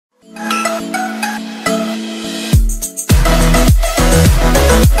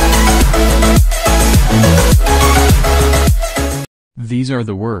These are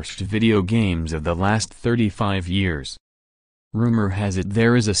the worst video games of the last 35 years. Rumor has it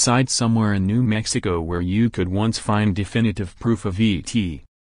there is a site somewhere in New Mexico where you could once find definitive proof of E.T.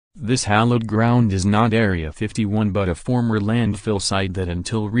 This hallowed ground is not Area 51 but a former landfill site that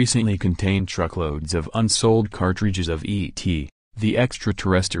until recently contained truckloads of unsold cartridges of E.T., the Extra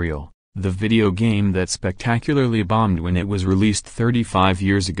Terrestrial, the video game that spectacularly bombed when it was released 35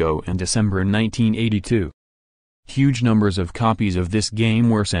 years ago in December 1982. Huge numbers of copies of this game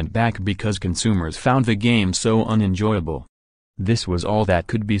were sent back because consumers found the game so unenjoyable. This was all that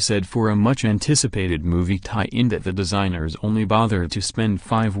could be said for a much-anticipated movie tie-in that the designers only bothered to spend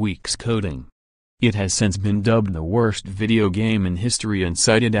 5 weeks coding. It has since been dubbed the worst video game in history and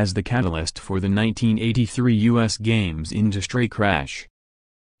cited as the catalyst for the 1983 U.S. games industry crash.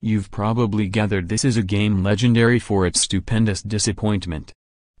 You've probably gathered this is a game legendary for its stupendous disappointment.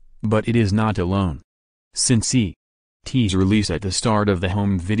 But it is not alone. Since E.T.'s release at the start of the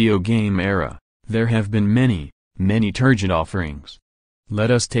home video game era, there have been many turgid offerings. Let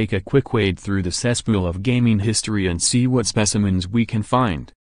us take a quick wade through the cesspool of gaming history and see what specimens we can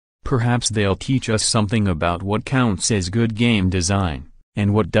find. Perhaps they'll teach us something about what counts as good game design,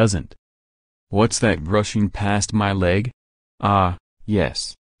 and what doesn't. What's that brushing past my leg? Ah,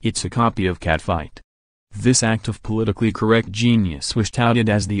 yes, it's a copy of Catfight. This act of politically correct genius was touted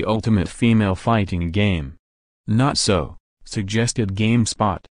as the ultimate female fighting game. Not so, suggested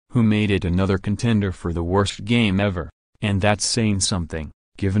GameSpot, who made it another contender for the worst game ever, and that's saying something,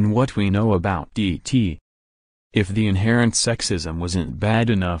 given what we know about E.T. If the inherent sexism wasn't bad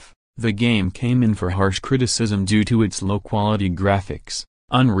enough, the game came in for harsh criticism due to its low-quality graphics,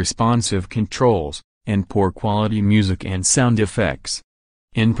 unresponsive controls, and poor-quality music and sound effects.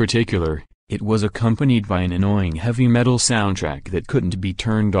 In particular, it was accompanied by an annoying heavy metal soundtrack that couldn't be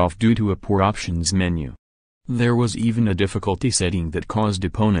turned off due to a poor options menu. There was even a difficulty setting that caused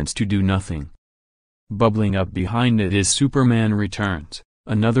opponents to do nothing. Bubbling up behind it is Superman Returns,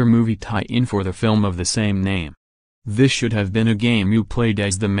 another movie tie-in for the film of the same name. This should have been a game you played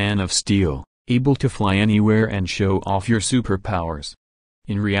as the Man of Steel, able to fly anywhere and show off your superpowers.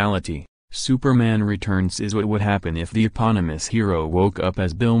 In reality, Superman Returns is what would happen if the eponymous hero woke up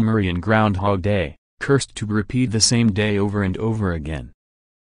as Bill Murray in Groundhog Day, cursed to repeat the same day over and over again.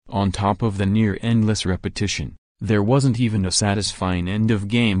 On top of the near-endless repetition, there wasn't even a satisfying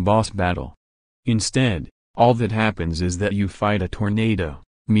end-of-game boss battle. Instead, all that happens is that you fight a tornado,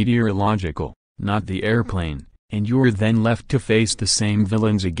 meteorological, not the airplane, and you're then left to face the same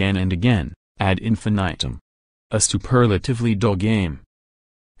villains again and again, ad infinitum. A superlatively dull game.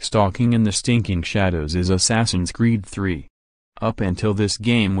 Stalking in the stinking shadows is Assassin's Creed 3. Up until this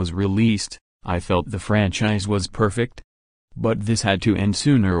game was released, I felt the franchise was perfect. But this had to end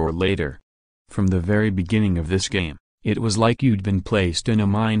sooner or later. From the very beginning of this game, it was like you'd been placed in a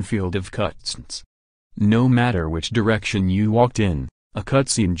minefield of cutscenes. No matter which direction you walked in, a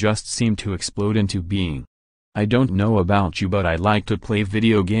cutscene just seemed to explode into being. I don't know about you but I like to play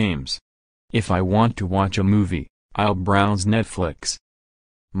video games. If I want to watch a movie, I'll browse Netflix.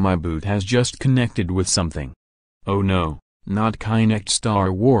 My boot has just connected with something. Oh no, not Kinect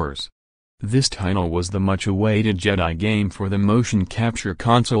Star Wars. This title was the much-awaited Jedi game for the motion capture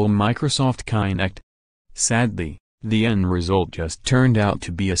console Microsoft Kinect. Sadly, the end result just turned out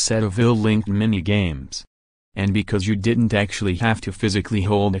to be a set of ill-linked mini-games. And because you didn't actually have to physically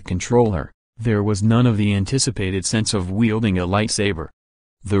hold a controller, there was none of the anticipated sense of wielding a lightsaber.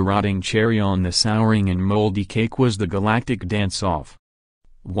 The rotting cherry on the souring and moldy cake was the galactic dance-off.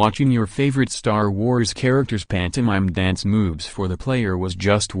 Watching your favorite Star Wars characters pantomime dance moves for the player was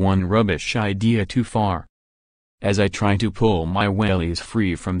just one rubbish idea too far. As I try to pull my wellies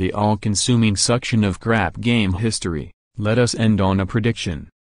free from the all-consuming suction of crap game history, let us end on a prediction.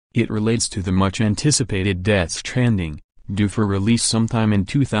 It relates to the much-anticipated Death Stranding, due for release sometime in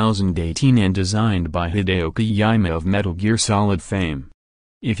 2018 and designed by Hideo Kojima of Metal Gear Solid fame.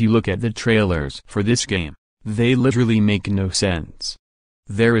 If you look at the trailers for this game, they literally make no sense.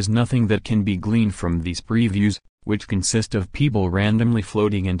 There is nothing that can be gleaned from these previews, which consist of people randomly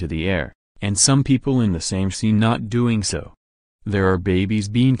floating into the air, and some people in the same scene not doing so. There are babies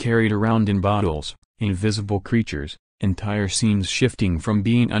being carried around in bottles, invisible creatures, entire scenes shifting from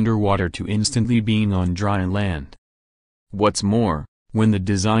being underwater to instantly being on dry land. What's more, when the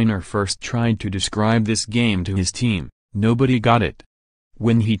designer first tried to describe this game to his team, nobody got it.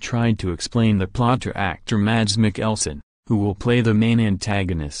 When he tried to explain the plot to actor Mads Mikkelsen, who will play the main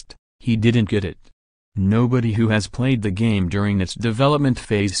antagonist, he didn't get it. Nobody who has played the game during its development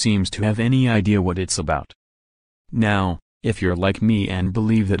phase seems to have any idea what it's about. Now, if you're like me and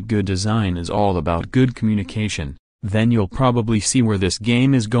believe that good design is all about good communication, Then you'll probably see where this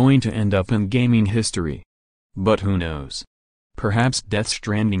game is going to end up in gaming history. But who knows? Perhaps Death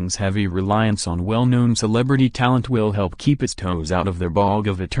Stranding's heavy reliance on well-known celebrity talent will help keep its toes out of their bog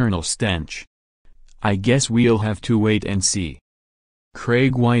of eternal stench. I guess we'll have to wait and see.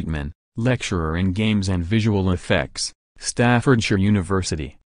 Craig Whiteman, lecturer in Games and Visual Effects, Staffordshire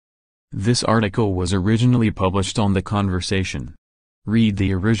University. This article was originally published on The Conversation. Read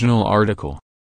the original article.